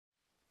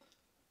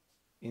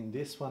In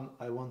this one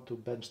I want to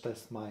bench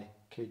test my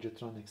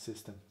K-Jetronik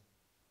system.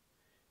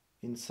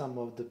 In some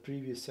of the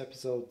previous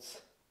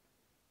episodes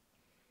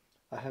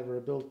I have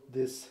rebuilt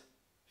this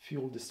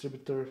fuel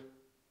distributor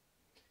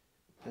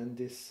and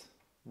this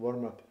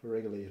warm-up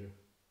regulator.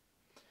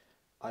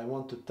 I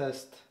want to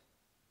test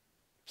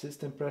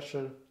system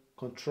pressure,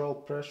 control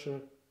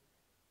pressure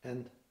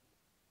and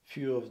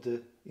few of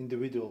the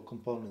individual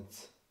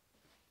components.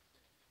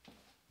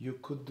 You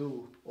could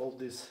do all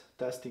this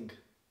testing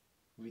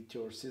with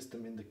your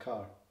system in the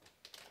car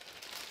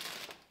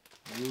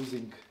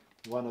using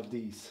one of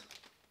these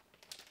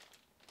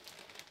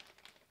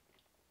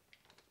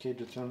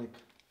K-Jetronik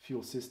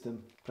fuel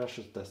system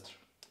pressure tester.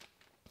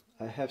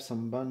 I have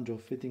some bunch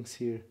of fittings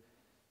here,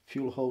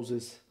 fuel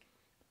hoses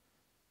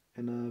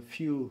and a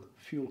few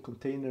fuel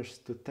containers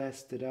to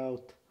test it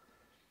out,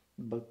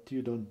 but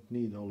you don't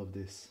need all of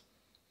this.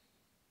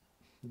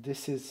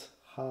 This is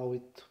how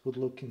it would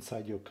look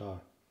inside your car.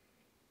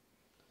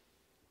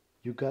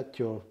 You got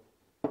your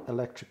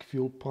electric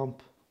fuel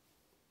pump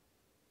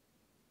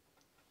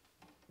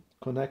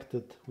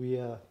connected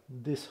via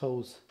this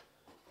hose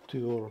to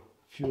your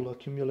fuel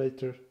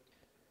accumulator.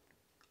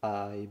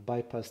 I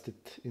bypassed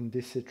it in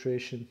this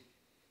situation.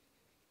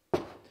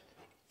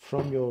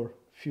 From your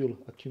fuel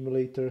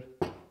accumulator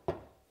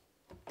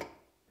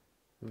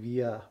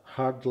via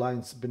hard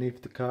lines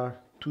beneath the car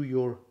to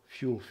your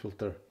fuel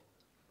filter,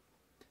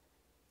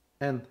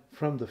 and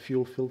from the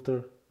fuel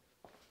filter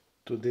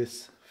to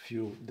this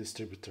fuel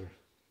distributor.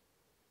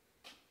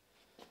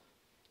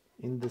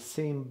 In the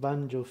same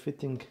bunch of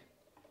fitting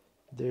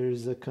there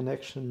is a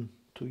connection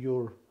to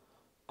your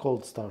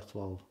cold start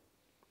valve.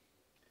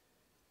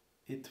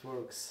 It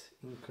works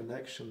in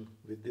connection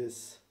with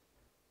this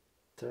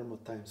thermo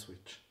time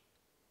switch.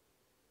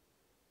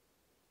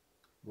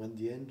 When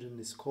the engine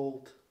is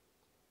cold,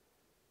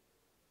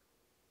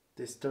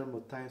 this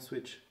thermo time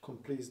switch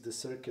completes the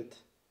circuit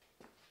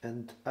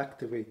and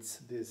activates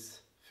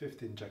this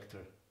fifth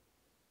injector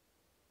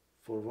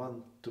for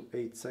 1 to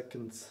 8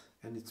 seconds,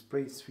 and it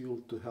sprays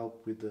fuel to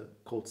help with the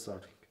cold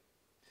starting.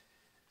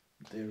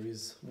 There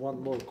is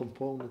one more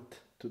component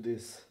to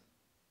this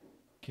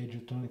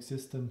K-Jetronik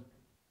system,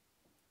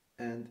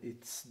 and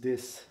it's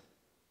this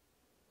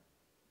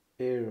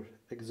air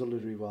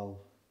auxiliary valve.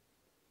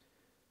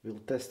 We'll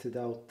test it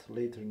out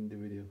later in the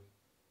video.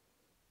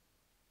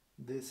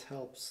 This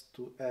helps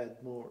to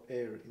add more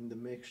air in the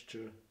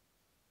mixture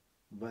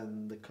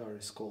when the car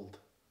is cold.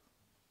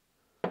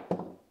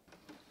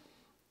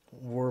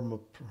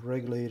 Warm-up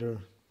regulator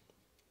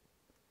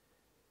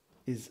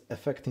is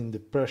affecting the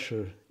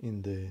pressure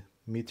in the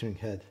metering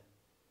head.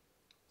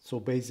 So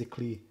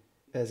basically,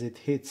 as it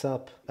heats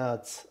up,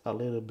 adds a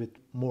little bit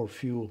more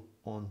fuel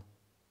on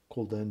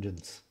cold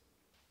engines.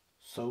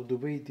 So the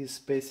way this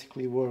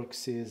basically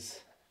works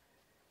is,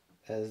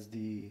 as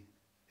the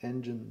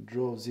engine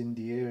draws in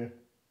the air,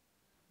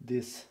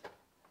 this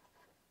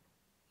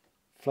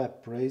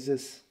flap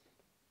raises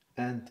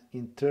and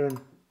in turn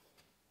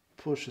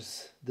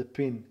pushes the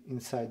pin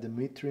inside the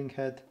metering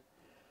head,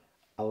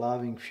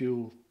 allowing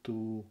fuel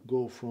to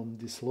go from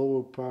this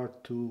lower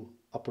part to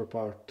upper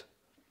part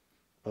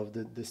of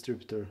the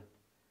distributor,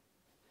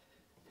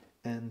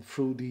 and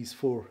through these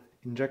 4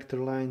 injector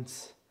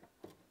lines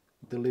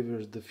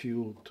delivers the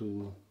fuel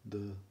to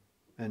the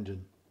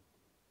engine.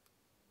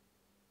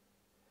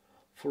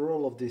 For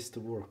all of this to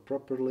work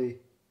properly,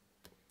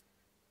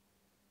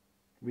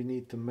 we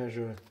need to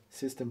measure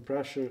system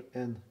pressure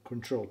and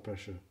control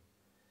pressure,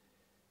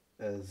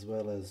 as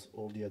well as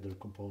all the other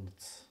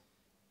components.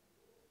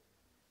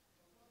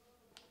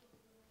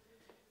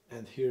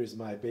 And here is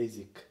my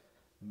basic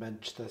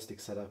bench testing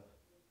setup.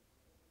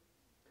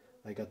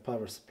 I got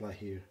power supply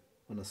here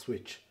on a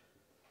switch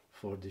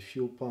for the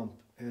fuel pump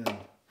and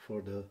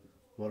for the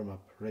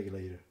warm-up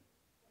regulator.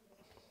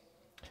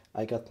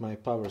 I got my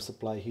power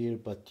supply here,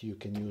 but you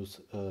can use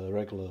a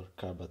regular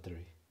car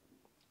battery.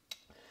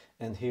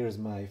 And here's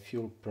my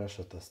fuel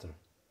pressure tester.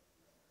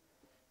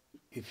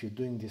 If you're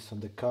doing this on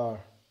the car,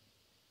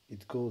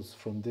 it goes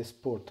from this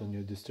port on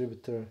your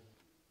distributor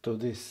to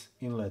this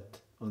inlet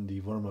on the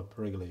warm-up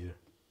regulator.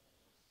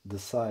 The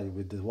side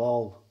with the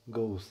valve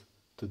goes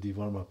to the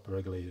warm-up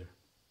regulator.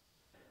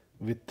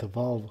 With the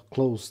valve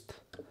closed,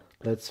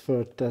 let's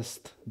first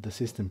test the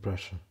system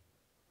pressure.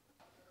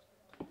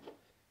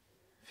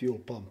 Fuel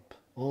pump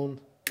on.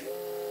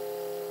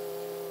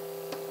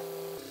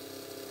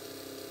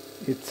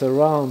 It's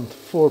around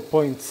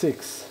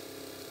 4.6,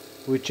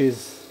 which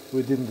is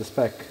within the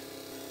spec.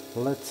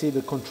 Let's see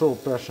the control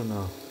pressure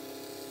now.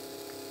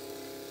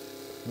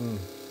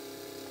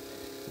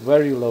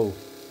 Very low.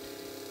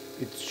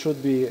 It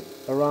should be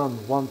around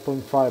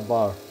 1.5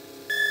 bar.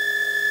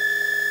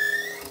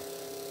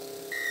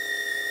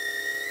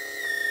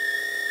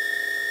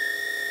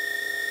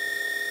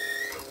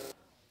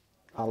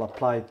 I'll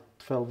apply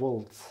 12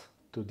 volts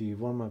to the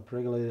warm-up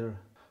regulator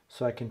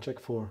so I can check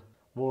for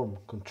warm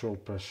control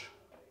pressure.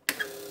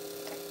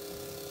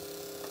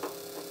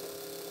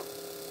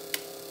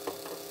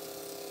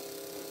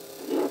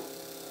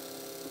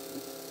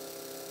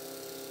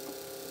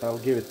 I'll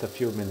give it a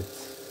few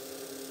minutes.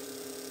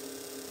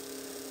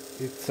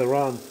 It's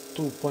around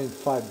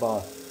 2.5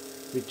 bar,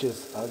 which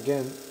is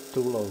again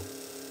too low.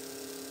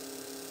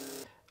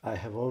 I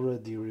have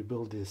already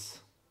rebuilt this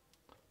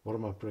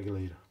warm-up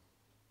regulator,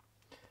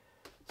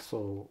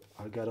 so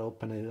I gotta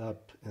open it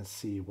up and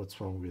see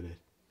what's wrong with it.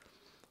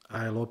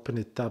 I'll open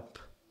it up,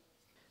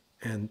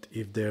 and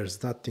if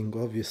there's nothing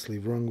obviously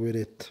wrong with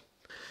it,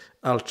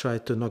 I'll try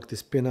to knock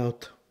this pin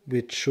out,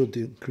 which should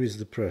increase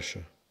the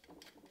pressure.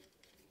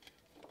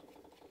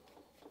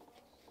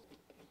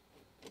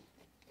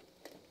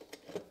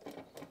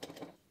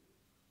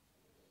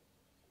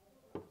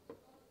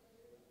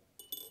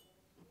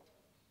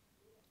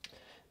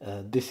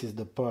 This is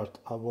the part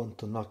I want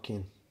to knock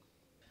in.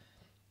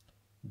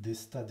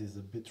 This stud is a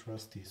bit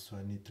rusty, so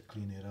I need to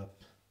clean it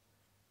up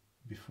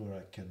before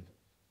I can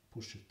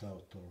push it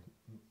out or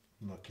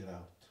knock it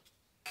out.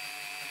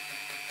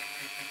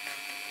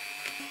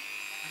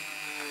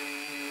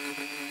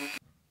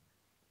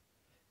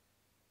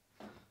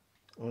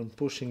 I'm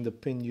pushing the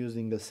pin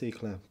using a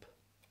C-clamp.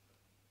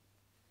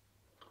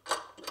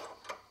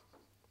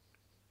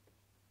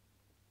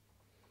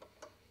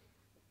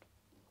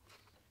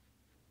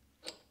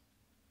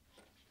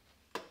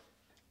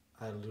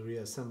 I'll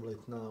reassemble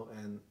it now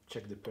and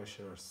check the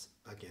pressures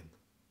again.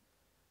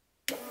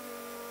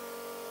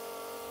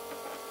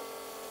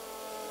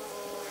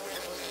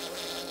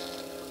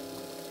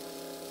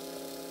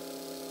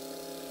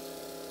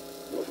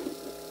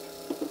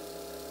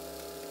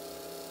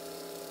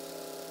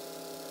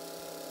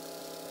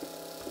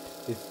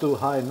 It's too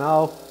high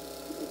now,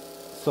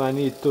 so I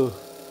need to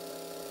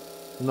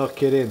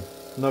knock it in,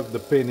 knock the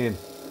pin in.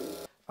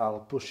 I'll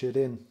push it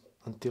in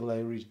until I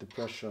reach the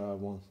pressure I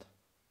want.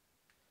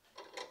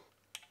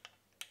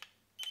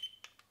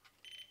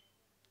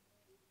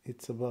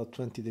 It's about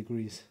 20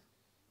 degrees.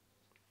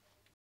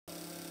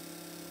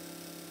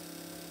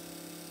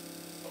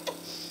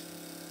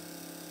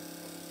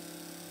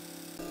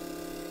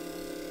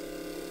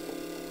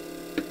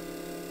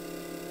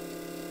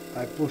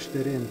 I pushed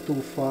it in too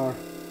far,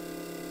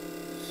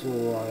 so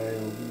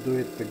I'll do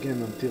it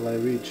again until I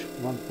reach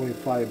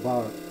 1.5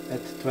 bar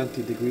at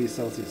 20 degrees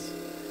Celsius.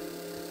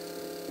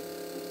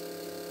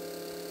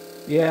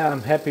 Yeah,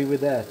 I'm happy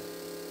with that.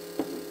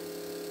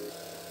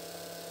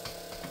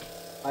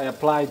 I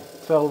applied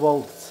 12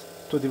 volts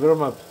to the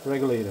warm-up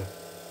regulator.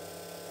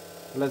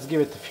 Let's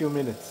give it a few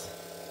minutes.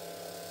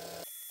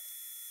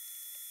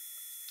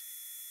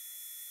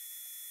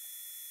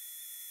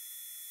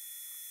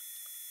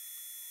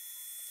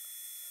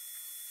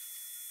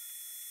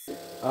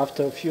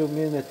 After a few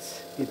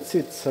minutes it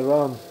sits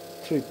around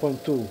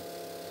 3.2,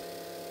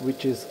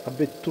 which is a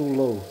bit too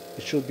low.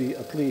 It should be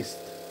at least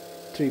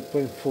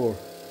 3.4.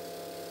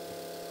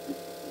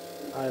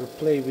 I'll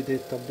play with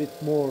it a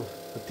bit more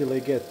until I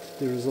get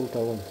the result I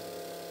want.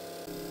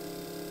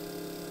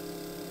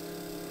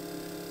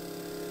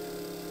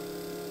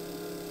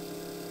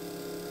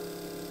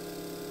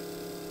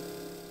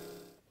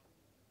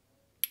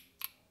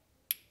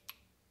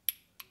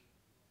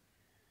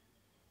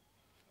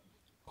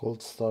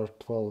 Cold Start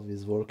 12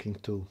 is working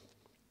too.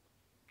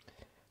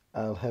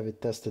 I'll have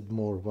it tested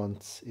more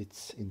once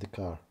it's in the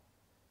car.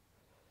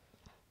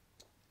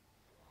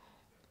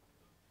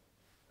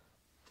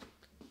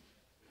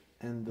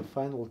 And the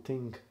final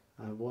thing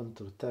I want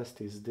to test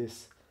is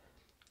this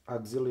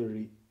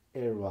auxiliary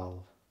air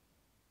valve.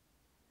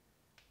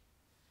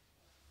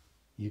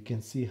 You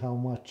can see how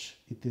much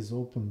it is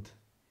opened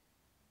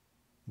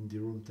in the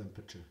room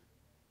temperature.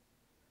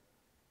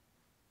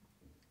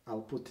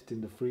 I'll put it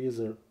in the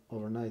freezer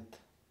overnight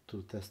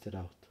to test it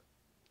out.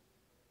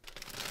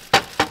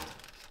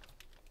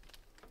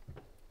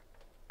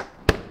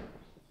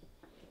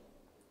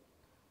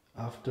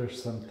 After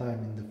some time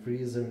in the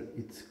freezer,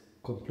 it's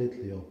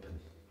completely open.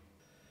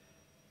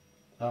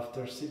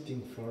 After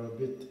sitting for a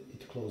bit,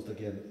 it closed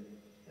again,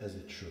 as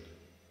it should.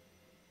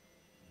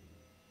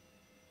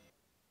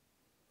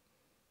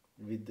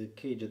 With the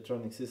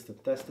K-Jetronik system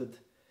tested,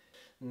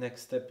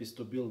 next step is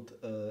to build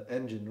an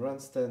engine run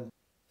stand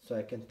so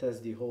I can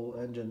test the whole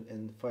engine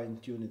and fine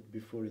tune it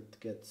before it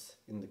gets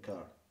in the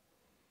car.